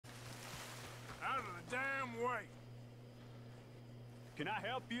Can I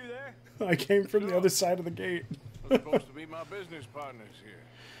help you there? I came from the other side of the gate. I'm supposed to be my business partners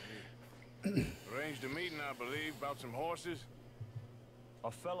here. Arranged a meeting, I believe, about some horses.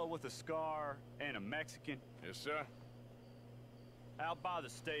 A fellow with a scar and a Mexican. Yes, sir. Out by the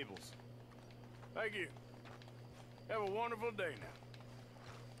stables. Thank you. Have a wonderful day now.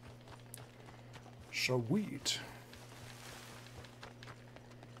 Sweet.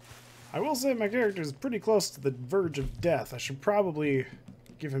 I will say my character is pretty close to the verge of death. I should probably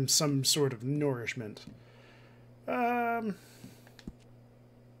give him some sort of nourishment. Yeah,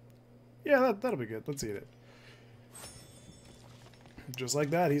 that'll be good. Let's eat it. Just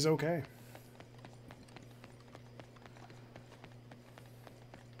like that, he's okay.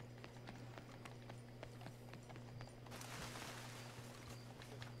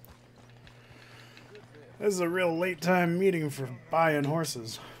 This is a real late time meeting for buying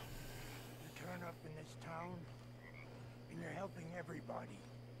horses. You turn up in this town, and you're helping everybody.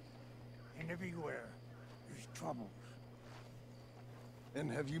 And everywhere, there's troubles. And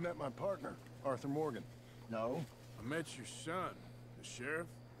have you met my partner, Arthur Morgan? No? I met your son, the sheriff.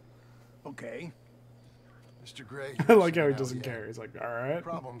 Okay. Mr. Gray. I like how he doesn't care. He's like, alright,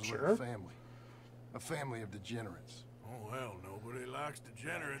 Problems sure. with a family. A family of degenerates. Oh, hell, nobody likes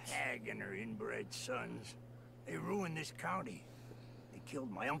degenerates. Hag and her inbred sons. They ruined this county. They killed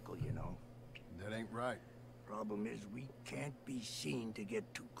my uncle, you know. That ain't right. Problem is, we can't be seen to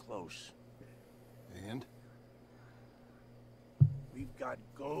get too close. And? We've got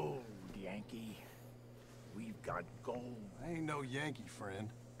gold, Yankee. We've got gold. I ain't no Yankee, friend.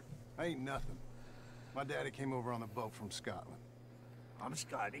 I ain't nothing. My daddy came over on a boat from Scotland. I'm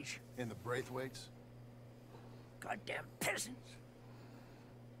Scottish. And the Braithwaites? Goddamn peasants.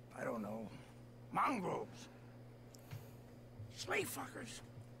 I don't know. Mongrels. Slave fuckers.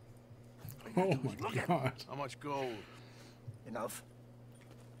 Oh my god. How much gold? Enough.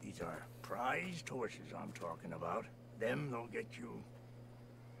 These are prized horses I'm talking about. Them, they'll get you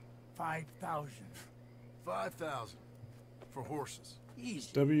 5,000. 5,000 for horses.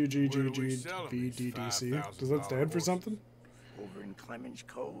 Easy. WGGGBDDC. Does that stand for something? Over in Clemens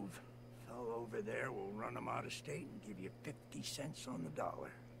Cove. Fellow over there will run them out of state and give you 50 cents on the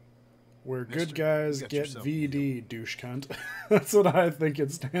dollar. Where Mister, good guys you got get yourself a VD, douche cunt. That's what I think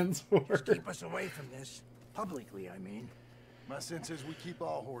it stands for. Just keep us away from this. Publicly, I mean. My sense is we keep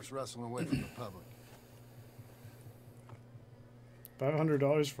all horse wrestling away from the public.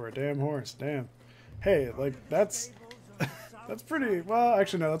 $500 for a damn horse. Damn. Hey, like, that's... that's pretty... Well,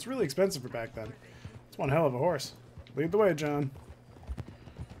 actually, no. That's really expensive for back then. It's one hell of a horse. Lead the way, John.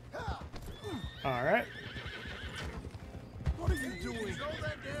 Alright. What are you doing?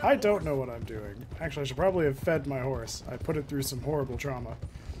 I don't know what I'm doing. Actually, I should probably have fed my horse. I put it through some horrible trauma.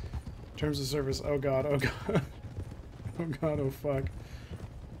 Terms of service. Oh god, oh god. Oh god, oh fuck.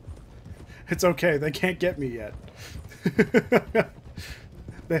 It's okay, they can't get me yet.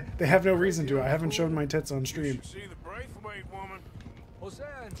 They have no reason to. I haven't shown my tits on stream. You should see the Braithwaite woman. Jose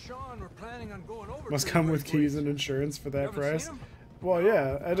and Sean were planning on going over. Must to come the with keys and insurance for that price. Well,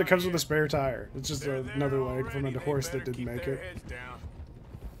 yeah, and it comes with a spare tire. It's just another leg from a horse that didn't make it.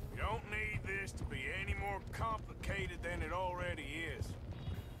 We don't need this to be any more complicated than it already is.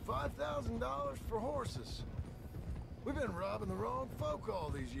 $5,000 for horses. We've been robbing the wrong folk all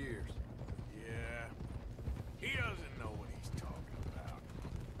these years. Yeah, he doesn't know what he's talking about.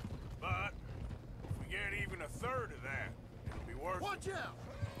 But if we get even a third of that, it'll be worth it. Watch out!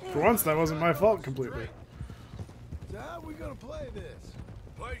 For once, that wasn't my fault completely. So how are we gonna play this?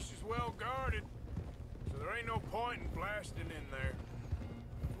 The place is well guarded, so there ain't no point in blasting in there.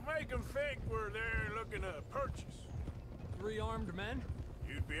 We'll make them think we're there looking to purchase. 3 armed men?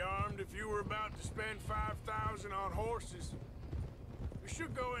 You'd be armed if you were about to spend 5,000 on horses. We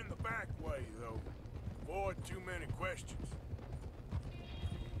should go in the back way, though. Avoid too many questions.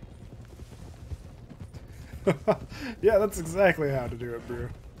 Yeah, that's exactly how to do it, bro.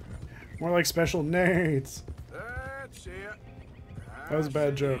 More like special nades. That's it. That was a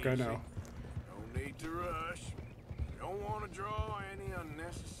bad Nice joke, I and know. easy. No need to rush. Don't want to draw any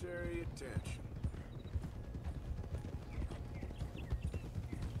unnecessary attention.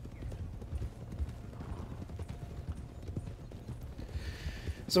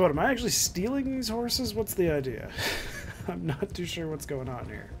 So what, am I actually stealing these horses? What's the idea? I'm not too sure what's going on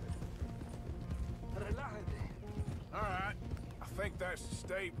here. Alright, I think that's the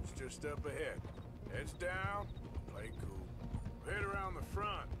stables just up ahead. Heads down, play cool. Head around the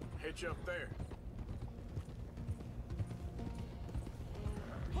front, hitch up there.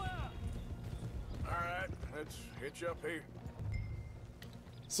 Alright, let's hitch up here.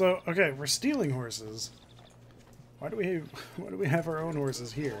 So, okay, we're stealing horses. Why do we have our own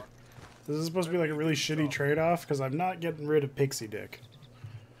horses here? This is supposed to be like a really shitty trade-off because I'm not getting rid of Pixie Dick.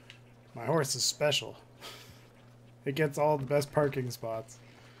 My horse is special. It gets all the best parking spots.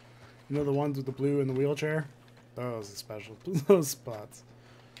 You know the ones with the blue in the wheelchair? Those are special. Those spots.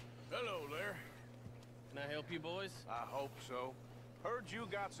 Hello there. Can I help you boys? I hope so. Heard you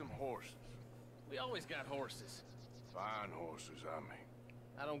got some horses. We always got horses. Fine horses, I mean.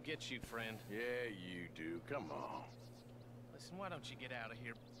 I don't get you, friend. Yeah, you do. Come on. Listen, why don't you get out of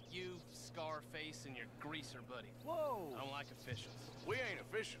here? You, Scarface, and your greaser buddy. Whoa. I don't like officials. We ain't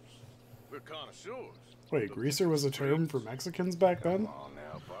officials. We're connoisseurs. Wait, greaser was a term for Mexicans back then? Come on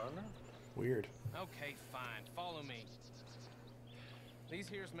now, partner. Weird. Okay, fine. Follow me. These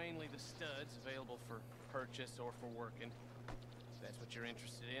here's mainly the studs available for purchase or for working. If that's what you're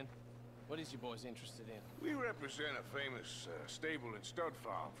interested in. What is you boys interested in? We represent a famous stable and stud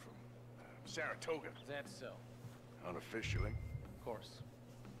farm from Saratoga. Is that so? Unofficially. Of course.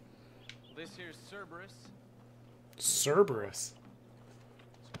 Well, this here's Cerberus. Cerberus.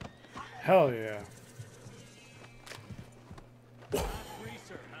 Hell yeah.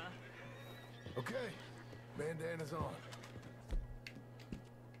 Greaser, huh? Okay, bandana's on.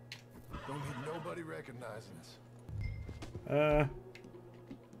 Don't need nobody recognizing us.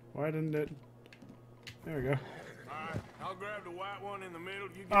 Why didn't it? There we go. Alright, I'll grab the white one in the middle.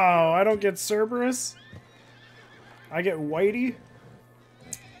 You get Oh, I don't get Cerberus? I get Whitey?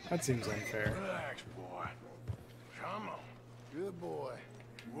 That seems unfair. Relax, boy. Come on. Good boy.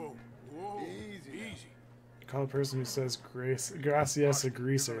 Whoa, whoa. Easy. Easy. Call a person who says gracias a You're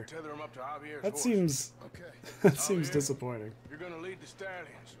greaser. gonna tether him up to Javier's That horse. seems Okay. that seems yeah. disappointing. You're gonna lead the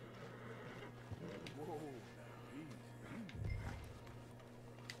stallions. Whoa.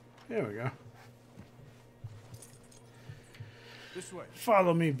 There we go. This way.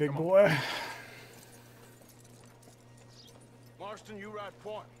 Follow me, big boy. Marston, you ride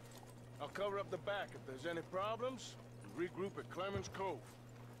point. I'll cover up the back. If there's any problems, we regroup at Clemens Cove.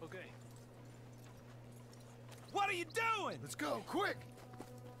 Okay. What are you doing? Let's go, quick!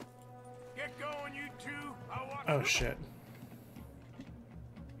 Get going, you two. I'll watch. Oh shit.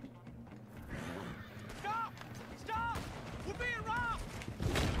 Stop! Stop! We're being robbed!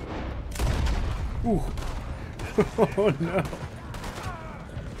 Ooh. Oh no.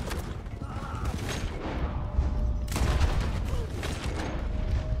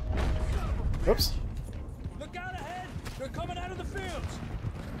 Oops. Look out ahead! They're coming out of the fields!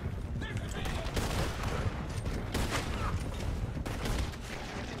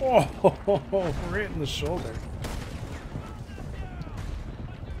 Oh, right in the shoulder.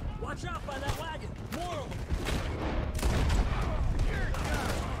 Watch out by that wagon! More of them!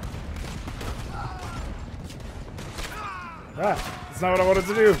 Ah, that's not what I wanted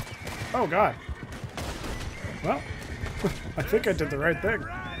to do. Oh god. Well, I think I did the right thing. Go!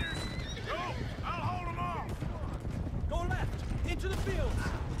 I'll hold them off. Go left! Into the fields!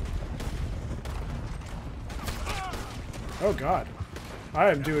 Oh god. I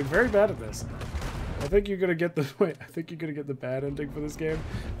am doing very bad at this. I think you're gonna get the wait, I think you're gonna get the bad ending for this game.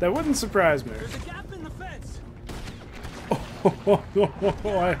 That wouldn't surprise me. There's a gap in the fence!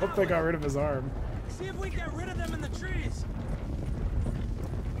 I hope they got rid of his arm. See if we can get rid of them in the trees!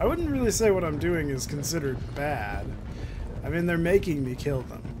 I wouldn't really say what I'm doing is considered bad. I mean, they're making me kill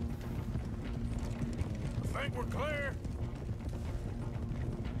them. I think we're clear.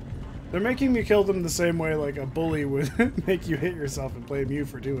 They're making me kill them the same way like a bully would make you hit yourself and blame you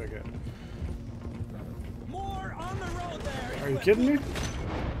for doing it. More on the road there! Are you kidding me?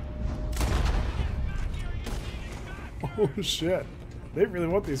 Oh shit. They really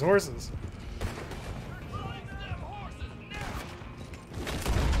want these horses.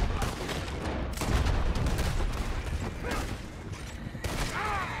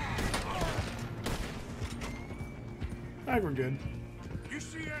 I think we're good. You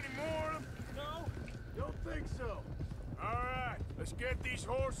see any more of them? No? Don't think so. All right, let's get these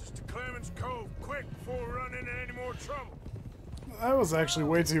horses to Clemens Cove quick before we run into any more trouble. That was actually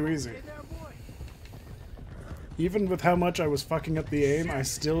way too easy. Even with how much I was fucking up the aim, I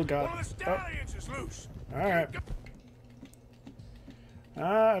still got... One of the Oh, stallions is loose. alright.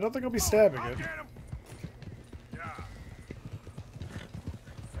 I don't think I'll be stabbing I'll it. get him. Yeah.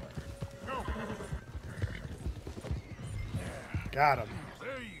 Go. Got him. There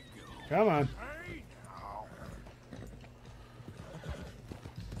you go. Come on. Hey, now.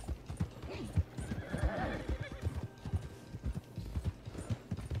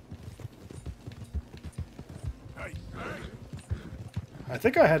 Hey, hey. I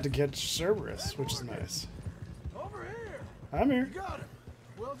think I had to catch Cerberus, which is nice. Over here! I'm here. You got him!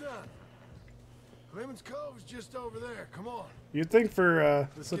 Well done. Clemens Cove's just over there. Come on. You'd think for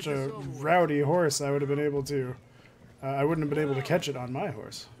such get a this over with. rowdy horse, I would have been able to. I wouldn't have been able to catch it on my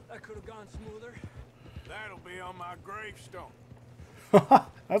horse. That could have gone smoother. That'll be on my gravestone.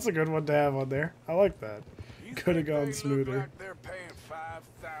 That's a good one to have on there. I like that. You Could have think gone they smoother. Look like they're paying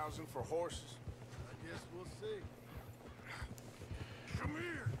 $5,000 for horses. I guess we'll see. Come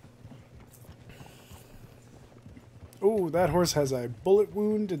here. Ooh, that horse has a bullet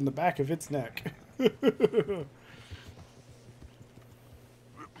wound in the back of its neck.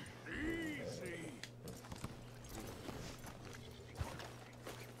 Easy.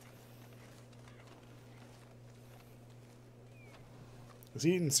 Is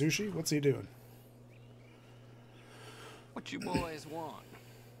he eating sushi? What's he doing? What you boys want?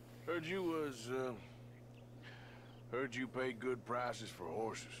 Heard you pay good prices for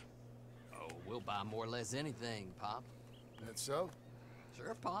horses. Oh, we'll buy more or less anything, Pop. That's so?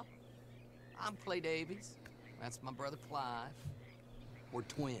 Sure, Pop. I'm Clay Davies. That's my brother Clive. We're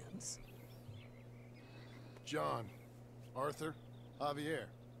twins. John, Arthur, Javier.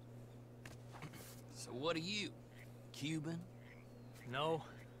 So what are you? Cuban? No,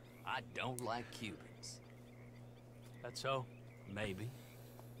 I don't like Cubans. that's so. Maybe.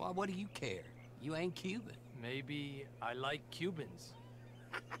 Why, what do you care? You ain't Cuban. Maybe I like Cubans.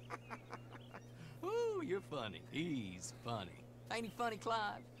 Ooh, you're funny. He's funny. Ain't he funny,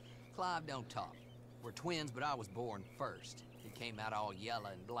 Clive? Clive don't talk. We're twins, but I was born first. He came out all yellow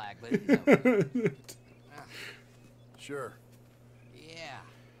and black, but he's okay. Sure. Yeah,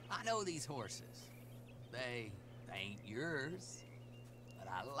 I know these horses. They ain't yours, but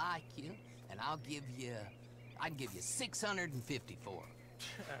I like you, and I can give you 650 for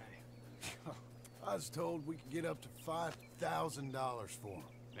them. I was told we could get up to $5,000 for them.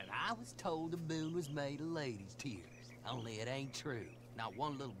 And I was told the moon was made of ladies' tears. Only it ain't true. Not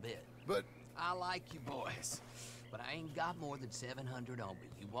one little bit. But I like you boys, but I ain't got more than 700 on me.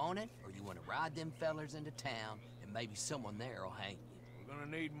 You want it, or you want to ride them fellers into town, and maybe someone there will hang you. We're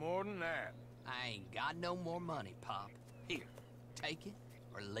gonna need more than that. I ain't got no more money, Pop. Here, take it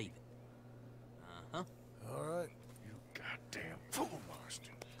or leave it. Uh-huh. all right. You goddamn fool,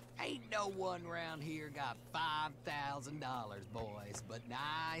 Marston. Ain't no one around here got $5,000, boys, but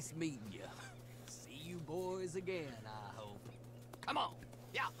nice meeting you. See you boys again, I hope. Come on,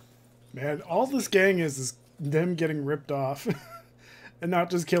 yeah. Man, all this gang is them getting ripped off. And not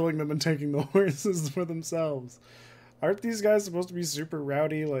just killing them and taking the horses for themselves. Aren't these guys supposed to be super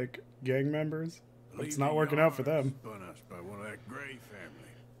rowdy, like, gang members? But it's not working out for them. Spun us by one of that Gray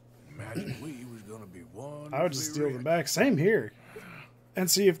family. Imagine we was gonna be one. I would just steal them back. Same here. And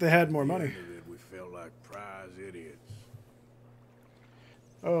see if they had more money. We felt like prize idiots.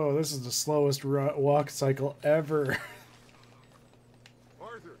 Oh, this is the slowest walk cycle ever.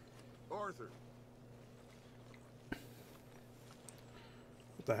 Arthur! Arthur!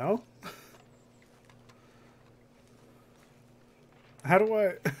 What the hell? How do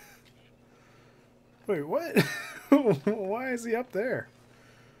I... Wait, what? Why is he up there?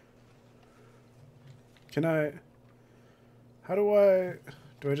 Can I... How do I...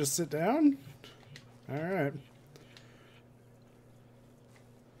 Do I just sit down? Alright.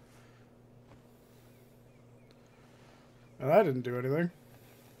 Well, that didn't do anything.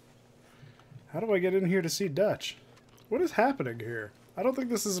 How do I get in here to see Dutch? What is happening here? I don't think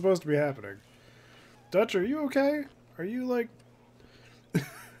this is supposed to be happening. Dutch, are you okay? Are you like...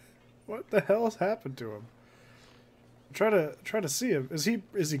 What the hell has happened to him? Try to see him. Is he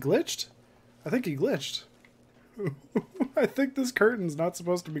glitched? I think he glitched. I think this curtain's not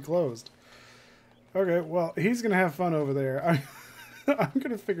supposed to be closed. Okay, well, he's gonna have fun over there. I'm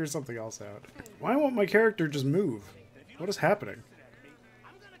gonna figure something else out. Why won't my character just move? What is happening?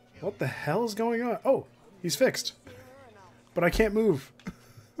 What the hell is going on? Oh, he's fixed. But I can't move.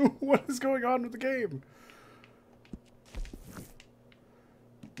 What is going on with the game?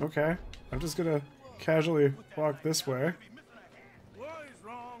 Okay, I'm just gonna casually walk this way. What is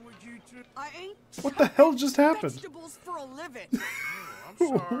wrong with you two? I ain't What the hell just happened? vegetables for a living. I'm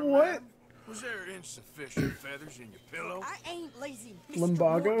sorry, What? man. Was there insufficient feathers in your pillow? I ain't lazy. Mr.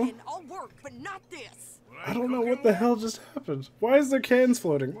 Lumbago? Morgan. I'll work, but not this. Well, I don't know what the hell just happened. Why is there cans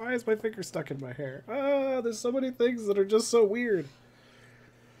floating? Why is my finger stuck in my hair? Ah, there's so many things that are just so weird.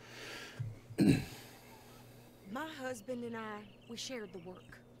 My husband and I, we shared the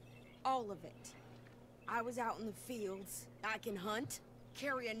work. All of it. I was out in the fields. I can hunt,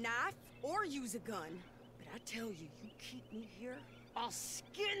 carry a knife, or use a gun. But I tell you, you keep me here, I'll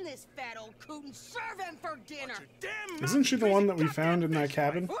skin this fat old coot and serve him for dinner. Isn't she the one that we found in that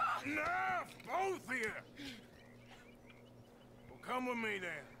cabin? Enough, both of you. Well, come with me then.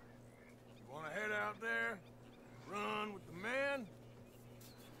 Want to head out there, run with the men?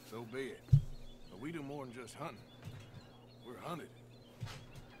 So be it. But we do more than just hunting. We're hunted.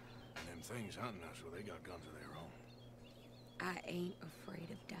 And them things hunting us, well, they got guns of their own. I ain't afraid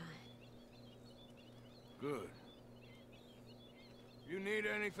of dying. Good. You need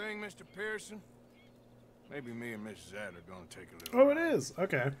anything, Mr. Pearson? Maybe me and Mrs. Adler are gonna take a little. Oh, it is.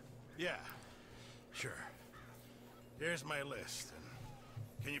 Okay. Yeah, sure. Here's my list.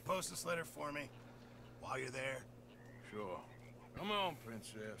 Can you post this letter for me while you're there? Sure. Come on,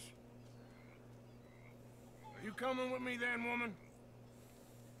 princess. Are you coming with me then, woman?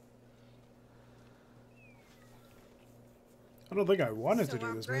 I don't think I wanted to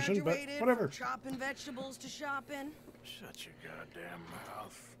do this mission, but whatever. From chopping vegetables to shopping. Shut your goddamn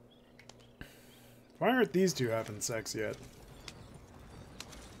mouth. Why aren't these two having sex yet?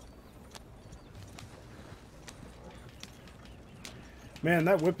 Man,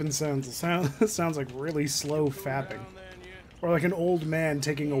 that whipping sounds like really slow fapping. Or like an old man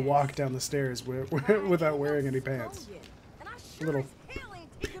taking a walk down the stairs without wearing any pants. A little. Hell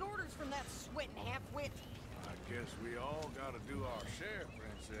ain't taking orders from that sweating half-wit. I guess we all gotta do our share,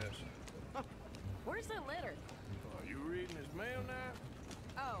 princess. Where's that letter? Are you reading his mail now?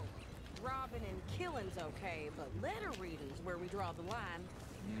 Oh, robbing and killing's okay, but letter reading's where we draw the line.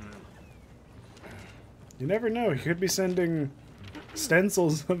 You never know. He could be sending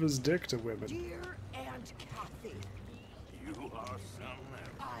stencils of his dick to women. Dear Aunt Kathy, You are something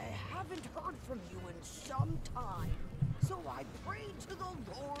else. I haven't heard from you in some time, so I pray to the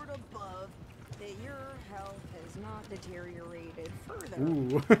Lord above that your health has not deteriorated further. Ooh.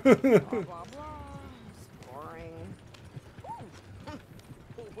 Blah, blah, blah. It's boring.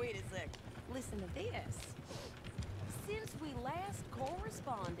 Ooh. Wait a sec. Listen to this. Since we last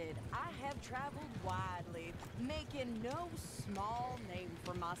corresponded, I have traveled widely, making no small name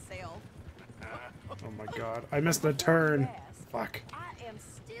for myself. Oh my god. I missed the turn. Fuck. I am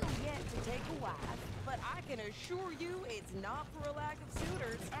still yet to take a wife, but I can assure you it's not for a lack of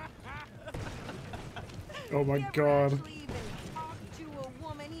suitors. Oh my You ever god. actually even talk to a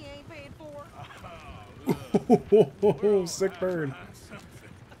woman he ain't paid for? Sick burn.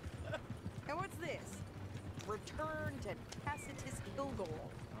 And what's this? Return to Tacitus Kilgore.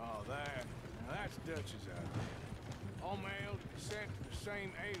 Oh, that. Now that's Dutch's out. All mail sent to the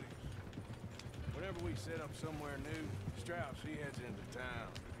same alias. Whenever we set up somewhere new, Strauss, he heads into town.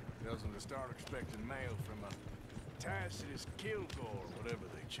 Tells them to start expecting mail from a Tacitus Kilgore, whatever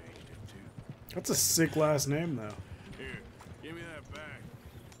they changed it to. That's a sick last name, though. Here, give me that back.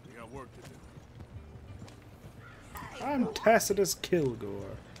 We got work to do. I'm Tacitus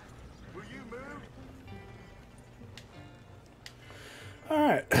Kilgore. Will you move?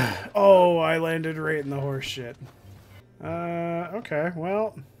 Alright. Oh, I landed right in the horse shit. Okay.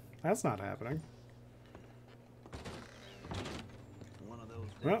 Well, that's not happening.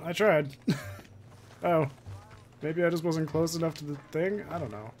 Well, I tried. Oh. Maybe I just wasn't close enough to the thing? I don't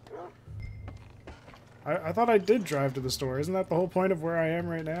know. I thought I did drive to the store. Isn't that the whole point of where I am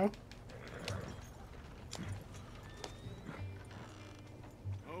right now?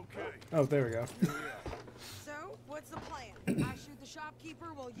 Okay. Oh, there we go. So, what's the plan? I shoot the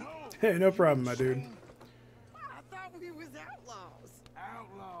shopkeeper while you... Hey, no problem, my dude. I thought we was outlaws.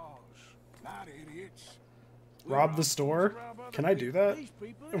 Outlaws, not idiots. We Rob the store? rob other Can I do that? These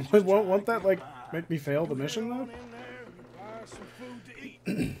people, they're just Won't trying to that, get like, by. make me fail the You mission, get though? on in there, you buy some food to eat.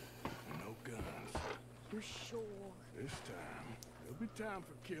 No guns. You're sure? This time, there'll be time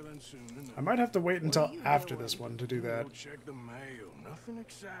for killing soon enough. I might have to wait until after this one to do that. Go check the mail. Nothing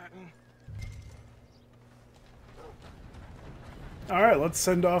exciting. Alright, let's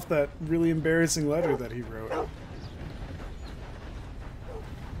send off that really embarrassing letter that he wrote.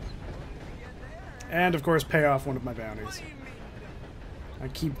 And, of course, pay off one of my bounties. I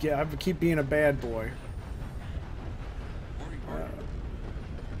keep being a bad boy.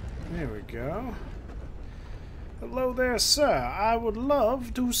 There we go. Hello there, sir. I would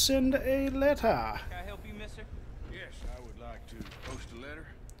love to send a letter. Can I help you, mister? Yes, I would like to post a letter.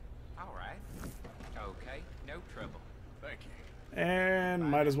 All right. Okay, no trouble. Thank you. And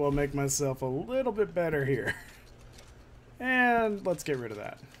might as well make myself a little bit better here. And let's get rid of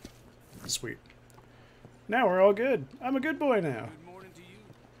that. Sweet. Now we're all good. I'm a good boy now. Good morning to you.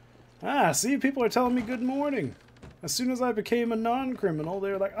 Ah, see, people are telling me good morning. As soon as I became a non-criminal,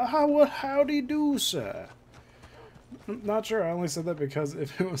 they were like, ah, well, howdy do, sir. I'm not sure. I only said that because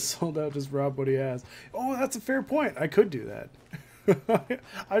if it was sold out, just rob what he has. Oh, that's a fair point. I could do that.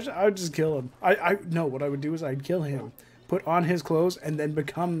 I would just kill him. No, what I would do is I'd kill him, put on his clothes, and then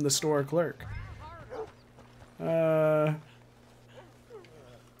become the store clerk. Hi?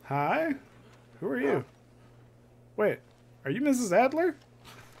 Who are you? Wait, are you Mrs. Adler?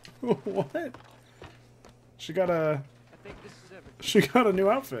 What? She got a... She got a new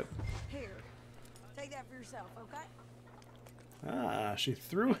outfit. Here, take that for yourself, okay? Ah, she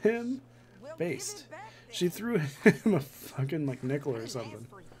threw him... We'll Based. give it back then. She threw him a fucking, like, nickel or something. Ask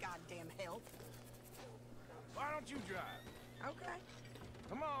for goddamn help. Why don't you drive? Okay.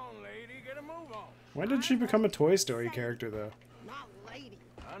 Come on, lady, get a move on. When did she become a Toy Story character, though? Not lady.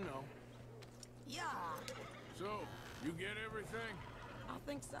 I know. Yeah, So, you get everything? I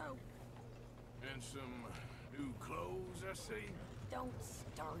think so. And some new clothes, I see? Don't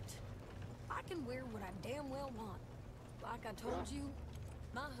start. I can wear what I damn well want. Like I told you,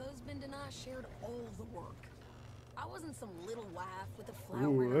 my husband and I shared all the work. I wasn't some little wife with a flower.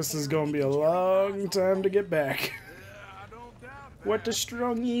 Ooh, this is gonna be a long time to get back. Yeah, I don't doubt that. What a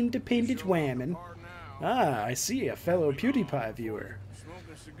strong, independent woman. Hard now. Ah, I see, a fellow PewDiePie viewer.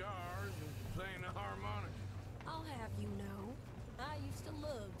 Smoking cigars and playing the harmonica. I'll have you know, I used to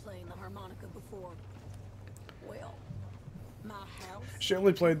love playing the harmonica before. Well, my house... She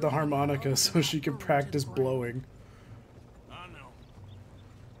only played the harmonica so she could practice blowing. I know.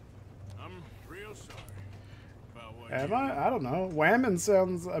 I'm real sorry about what Am you I? I don't know. Whammon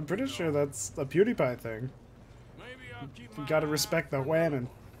sounds... I'm pretty sure that's a PewDiePie thing. Maybe I'll keep You my gotta eye respect the out for whammon.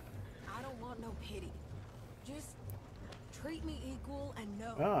 I don't want no pity. Just treat me equal and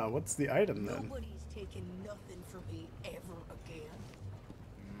know Ah, what's the item then? nobody's taking nothing from me ever again.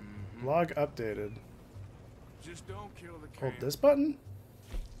 Log updated. Just don't kill the Hold cat. this button?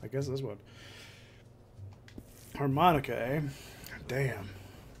 I guess this one. Harmonica, eh? Damn.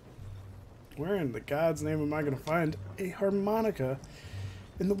 Where in the God's name am I gonna find a harmonica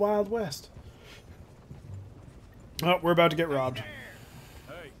in the Wild West? Oh, we're about to get robbed.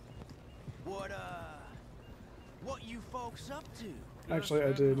 Hey, What you folks up to? Actually,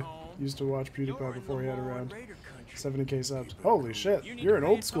 I did used to watch PewDiePie before he had around 70k subs. Holy shit, you're an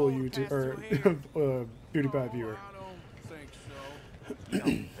old school YouTube or PewDiePie viewer. I don't think so. You don't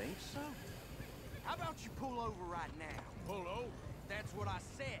think so? How about you pull over right now? Pull over. That's what I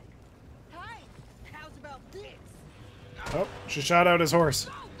said. Hey, how's about this? Oh, she shot out his horse.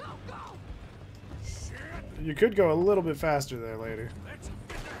 Go, go, go! You could go a little bit faster there later. Let's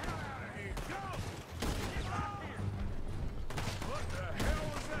get the hell out of here. Go! Get out here! What the hell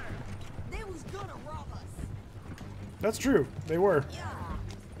was that? They was gonna rob us. That's true, they were. Yeah.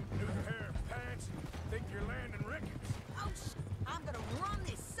 New hair, pants, think you're landing Ricketts. Oh, I'm gonna run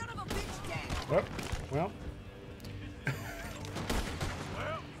this son of a bitch down. Oh, well.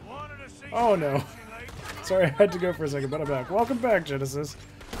 Well, you wanted to see Oh, some no. action, lady. Sorry, I had to go for a second, but I'm back. Welcome back, Genesis.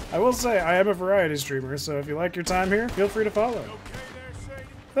 I will say, I am a variety streamer, so if you like your time here, feel free to follow. Okay there, Sadie?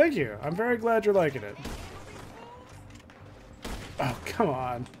 Thank you. I'm very glad you're liking it. Oh, come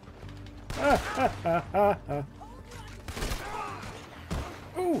on.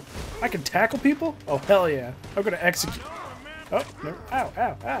 Ooh, I can tackle people? Oh, hell yeah. I'm gonna execute. Oh, no. Ow,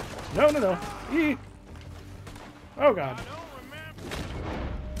 ow, ow. No, no, no. Eee. Oh, God.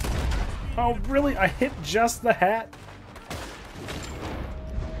 Oh, really? I hit just the hat?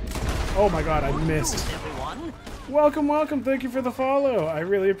 Oh my God, I missed. Welcome, welcome. Thank you for the follow. I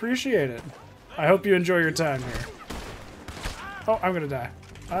really appreciate it. I hope you enjoy your time here. Oh, I'm gonna die.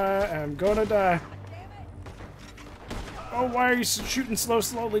 I am gonna die. Oh, why are you shooting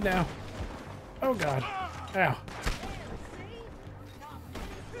slowly now? Oh God. Ow.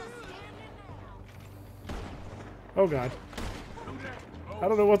 Oh God. I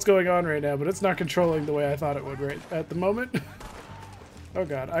don't know what's going on right now, but it's not controlling the way I thought it would right at the moment. Oh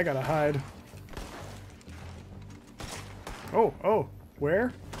God, I gotta hide. Oh, oh,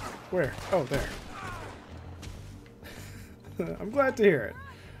 where? Where? Oh, there. I'm glad to hear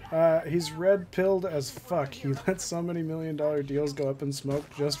it. He's red-pilled as fuck. He let so many million-dollar deals go up in smoke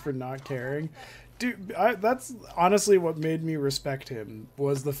just for not caring. Dude, that's honestly what made me respect him,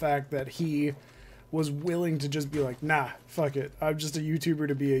 was the fact that he was willing to just be like, nah, fuck it. I'm just a YouTuber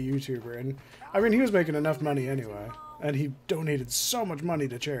to be a YouTuber. And, I mean, he was making enough money anyway. And he donated so much money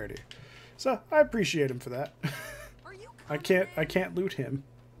to charity. So, I appreciate him for that. I can't loot him.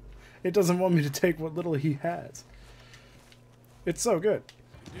 It doesn't want me to take what little he has. It's so good.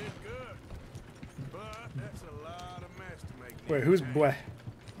 You did good. But that's a lot of mess to make. Wait, who's bleh?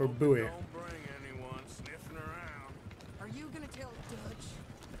 Or buoy? Don't bring anyone sniffing around. Are you gonna tell Dutch?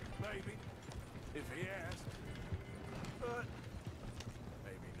 Maybe. If he asks. But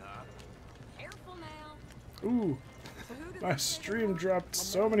maybe not. Careful now. Ooh. My stream dropped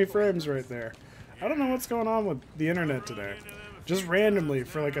so many frames right there. I don't know what's going on with the internet today. Just randomly,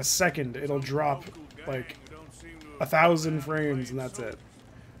 for like a second, it'll drop like 1,000 frames and that's it.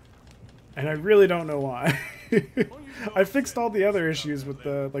 And I really don't know why. I fixed all the other issues with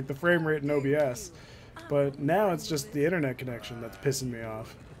the frame rate and OBS, but now it's just the internet connection that's pissing me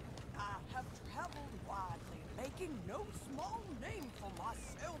off. I have traveled widely, making no small name for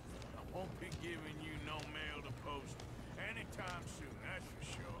myself. I won't be giving you no mail to post anytime soon, that's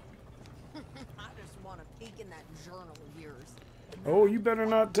for sure. I just want to peek in that journal of yours. Oh, you better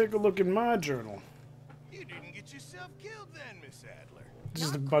not take a look in my journal. You didn't get yourself killed then, Miss Adler.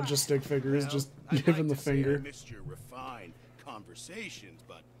 Just a bunch of stick figures, just I'd giving like the to say finger. I missed your refined conversations,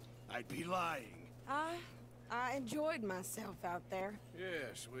 but I'd be lying. I enjoyed myself out there.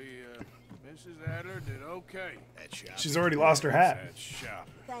 Yes, Mrs. Adler did okay. That shop. She's already lost her hat. That shop.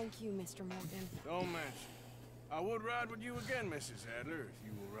 Thank you, Mr. Morgan. Don't mention. I would ride with you again, Mrs. Adler, if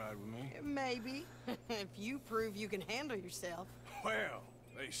you will ride with me. Maybe. If you prove you can handle yourself. Well,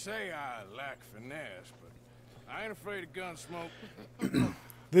 they say I lack finesse, but I ain't afraid of gun smoke.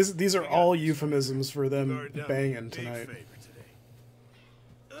 These are all euphemisms for them You've already done me a banging big tonight. favor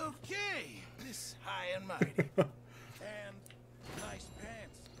today. Okay, Miss High and Mighty. And nice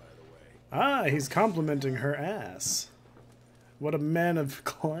pants, by the way. Ah, he's complimenting her ass. What a man of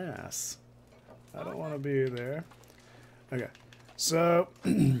class. I don't want to be there. Okay, so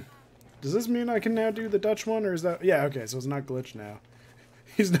does this mean I can now do the Dutch one, or is that... Yeah, okay, so it's not glitched now.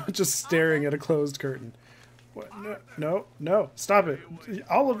 He's not just staring at a closed curtain. What? No, no, no, stop it.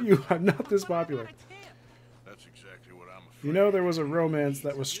 All of you, I'm not this popular. That's exactly what I'm afraid. You know there was a romance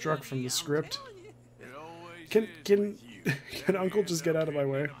that was struck from the script. It always Can is can with you. can Uncle just get out of my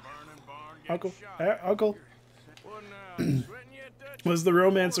way? Uncle, Uncle. Well, now, sweating yet, Dutch? Was the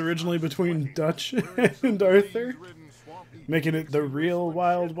romance originally between Dutch and Arthur, making it the real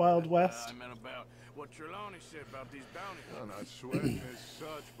Wild Wild West? I meant about what Trelawney said about these bounty Well, hunters. not sweating as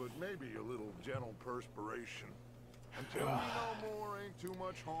such, but maybe a little gentle perspiration. Until you know more, ain't too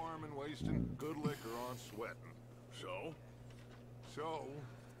much harm in wasting good liquor on sweating. So? So,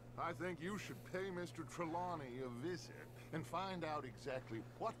 I think you should pay Mr. Trelawney a visit and find out exactly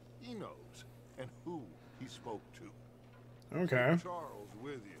what he knows and who he spoke to. Okay. Take Charles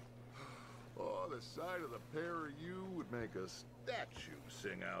with you. Oh, the sight of the pair of you would make a statue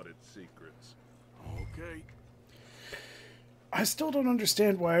sing out its secrets. Okay. I still don't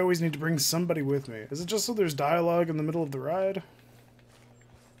understand why I always need to bring somebody with me. Is it just so there's dialogue in the middle of the ride?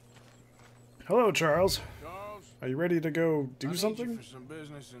 Hello, Charles. Charles? Are you ready to go do I need something? you for some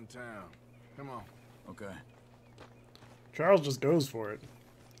business in town. Come on. Okay. Charles just goes for it.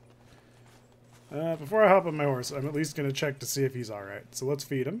 Before I hop on my horse, I'm at least going to check to see if he's alright. So let's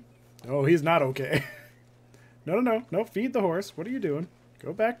feed him. Oh, he's not okay. No, feed the horse. What are you doing?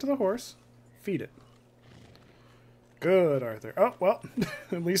 Go back to the horse. Feed it. Good, Arthur. Oh, well,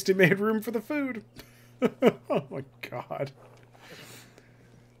 at least he made room for the food. Oh my god.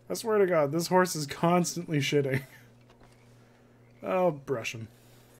 I swear to God, this horse is constantly shitting. I'll brush him.